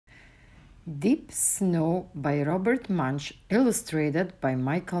Deep Snow by Robert Munsch, illustrated by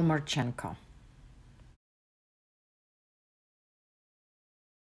Michael Marchenko.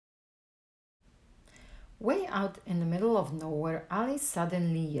 Way out in the middle of nowhere, Ali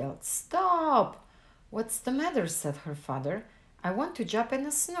suddenly yelled, "Stop!" "What's the matter?" said her father. "I want to jump in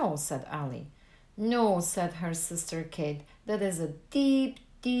the snow," said Ali. "No," said her sister Kate, "that is a deep,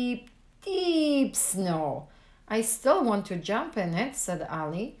 deep, deep snow." "I still want to jump in it," said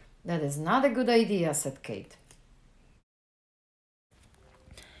Ali. "That is not a good idea," said Kate.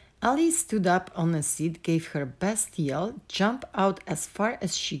 Ali stood up on a seat, gave her best yell, jumped out as far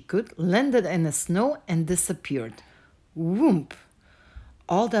as she could, landed in the snow, and disappeared. Whoomp!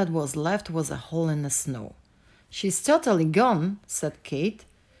 All that was left was a hole in the snow. "She's totally gone," said Kate.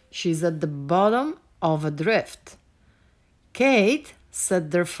 "She's at the bottom of a drift." "Kate," said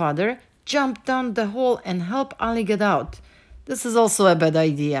their father, "jump down the hole and help Ali get out." "This is also a bad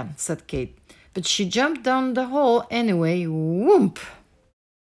idea," said Kate. But she jumped down the hole anyway. Whoomp!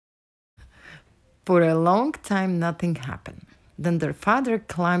 For a long time, nothing happened. Then their father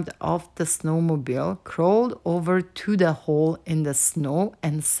climbed off the snowmobile, crawled over to the hole in the snow,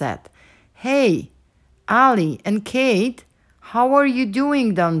 and said, "Hey, Ali and Kate, how are you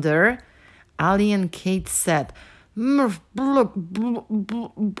doing down there?" Ali and Kate said, "Murph, bluk, bluk,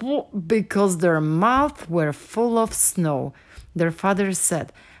 bluk, bluk," because their mouths were full of snow. Their father said,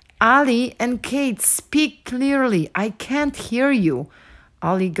 "Ali and Kate, speak clearly. I can't hear you."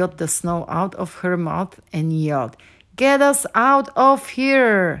 Ali got the snow out of her mouth and yelled, "Get us out of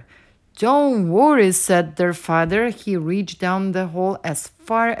here!" "Don't worry," said their father. He reached down the hole as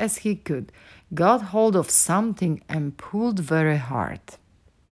far as he could, got hold of something, and pulled very hard.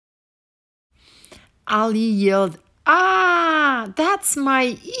 Ali yelled, "Ah, that's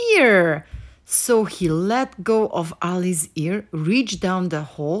my ear!" So he let go of Ali's ear, reached down the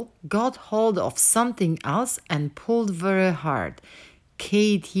hole, got hold of something else, and pulled very hard.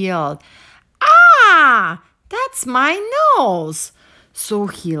 Kate yelled, "Ah, that's my nose!" So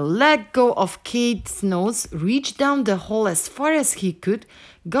he let go of Kate's nose, reached down the hole as far as he could,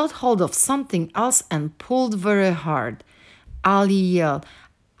 got hold of something else, and pulled very hard. Ali yelled,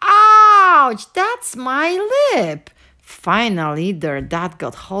 "Ouch, that's my lip!" Finally, their dad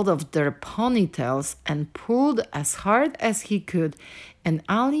got hold of their ponytails and pulled as hard as he could, and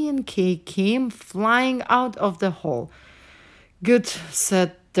Ali and Kate came flying out of the hole. "Good," said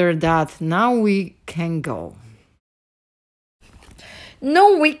their dad. "Now we can go."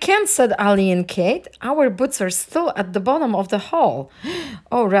 "No, we can't," said Ali and Kate. "Our boots are still at the bottom of the hole."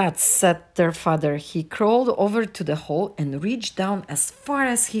 "Oh, rats," said their father. He crawled over to the hole and reached down as far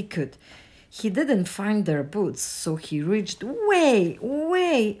as he could. He didn't find their boots, so he reached way,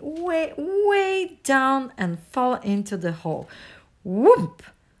 way, way, way down and fell into the hole. Whoop!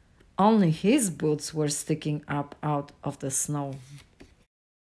 Only his boots were sticking up out of the snow.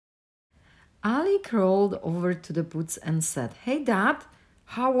 Ali crawled over to the boots and said, "Hey, Dad,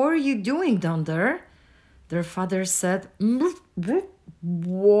 how are you doing down there?" Their father said,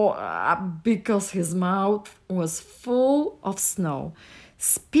 because his mouth was full of snow.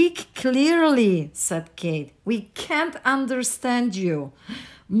 "Speak clearly," said Kate. "We can't understand you."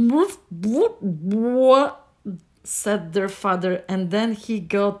 Said their father, and then he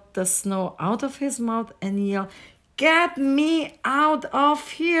got the snow out of his mouth and yelled, "Get me out of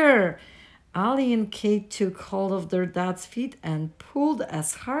here!" Ali and Kate took hold of their dad's feet and pulled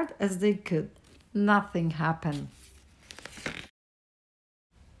as hard as they could. Nothing happened.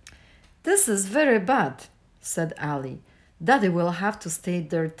 "This is very bad," said Ali. "Daddy will have to stay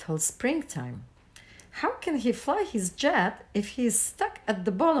there till springtime. How can he fly his jet if he is stuck at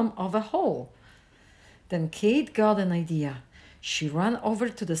the bottom of a hole?" Then Kate got an idea. She ran over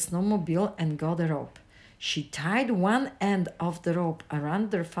to the snowmobile and got a rope. She tied one end of the rope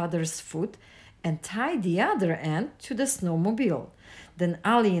around their father's foot and tied the other end to the snowmobile. Then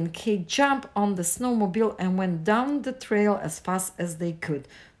Ali and Kate jumped on the snowmobile and went down the trail as fast as they could.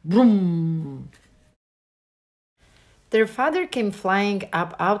 Vroom! Their father came flying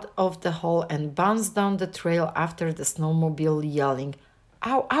up out of the hole and bounced down the trail after the snowmobile, yelling,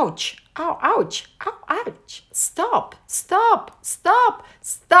 "Ow, ouch! Ow, ouch! Ow, ouch! Stop! Stop! Stop!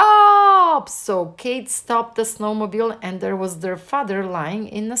 Stop!" So Kate stopped the snowmobile, and there was their father lying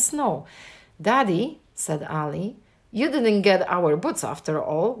in the snow. "Daddy," said Ali, "you didn't get our boots after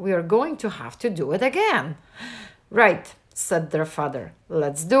all. We are going to have to do it again." "Right," said their father.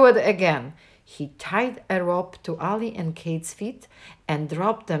 "Let's do it again." He tied a rope to Ali and Kate's feet and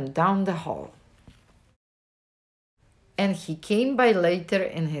dropped them down the hole. And he came by later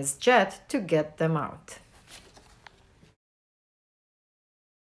in his jet to get them out.